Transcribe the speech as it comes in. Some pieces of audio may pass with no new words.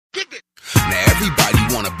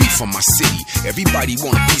beef on my city. Everybody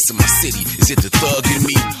want a piece of my city. Is it the thug in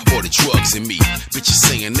me or the drugs in me? Bitches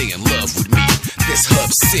saying they in love with me. This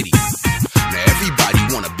Hub City. Now everybody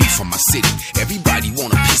want a beef on my city. Everybody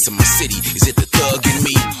want a piece of my city. Is it the thug in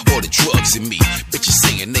me or the drugs in me? Bitches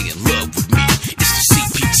saying they in love with me. It's the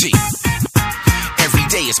CPT. Every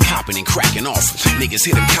day it's popping and cracking off. Niggas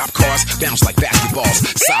hitting cop cars, bounce like basketballs.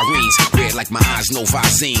 Sirens, red like my eyes, no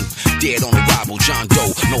Visine. Dead on arrival, John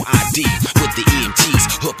Doe, no ID. With the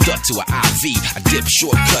EMTs hooked up to an IV. I dip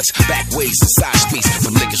shortcuts, back ways and side streets.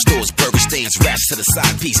 From liquor stores, burger stands, rats to the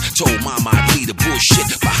side piece. Told mama I'd leave the bullshit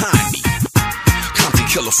behind me. Compton,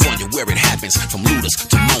 California, where it happens. From looters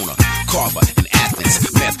to Mona, Carver, and Athens.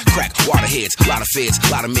 Meth, crack, waterheads, lot of feds,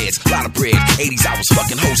 lot of meds, lot of bread. 80s I was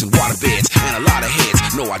fucking hoes in water beds, and a lot of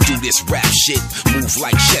heads know I do this rap shit. Move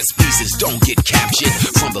like chess pieces, don't get captured.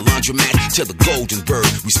 From the laundromat to the Golden Bird,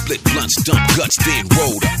 we split blunts, dump guts, then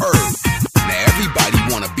roll the herb. Now everybody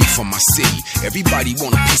want a beef on my city. Everybody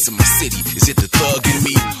want a piece of my city. Is it the thug in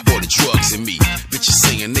me or the drugs in me? Bitches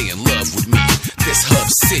saying they in love with me. This Hub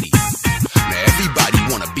City. Now everybody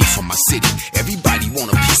want a beef on my city. Everybody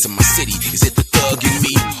want a piece of my city. Is it the thug in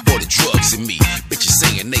me or the drugs in me? Bitches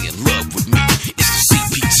saying they in love with me. It's the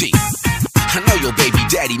CPT. I know your baby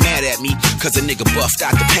daddy mad at me, cause a nigga buffed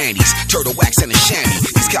out the panties, turtle wax and a chamois.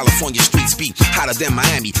 These California streets be hotter than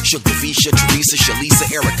Miami. Shook Visha, Teresa,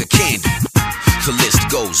 Shalisa, Erica, Candy. The list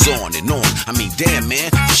goes on and on. I mean, damn man,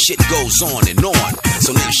 the shit goes on and on.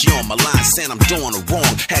 So now she on my line saying I'm doing her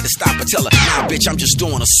wrong. Had to stop and tell her, nah bitch, I'm just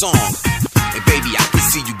doing a song. And baby, I can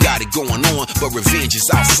see you got it going on, but revenge is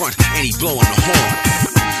out front and he blowing the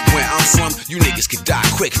horn. Where I'm from, you niggas could die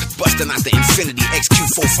quick. Busting out the Infinity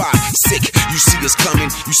XQ45, sick. You see us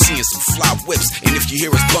coming, you seeing some fly whips. And if you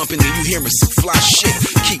hear us bumping, then you hearing some fly shit.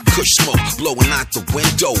 Keep kush smoke blowing out the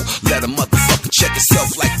window. Let a motherfucker check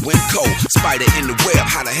himself like Winco. Spider in the web,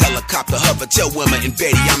 how the helicopter hover. Tell Wilma and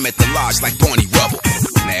Betty I'm at the lodge like Barney Rubble.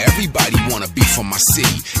 Now everybody want a beef on my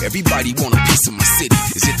city. Everybody want a piece of my city.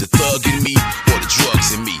 Is it the thug in me or the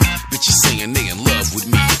drugs in me? Bitches saying they in love with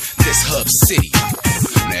me. This Hub City.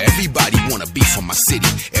 Now everybody want a beef on my city.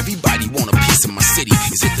 Everybody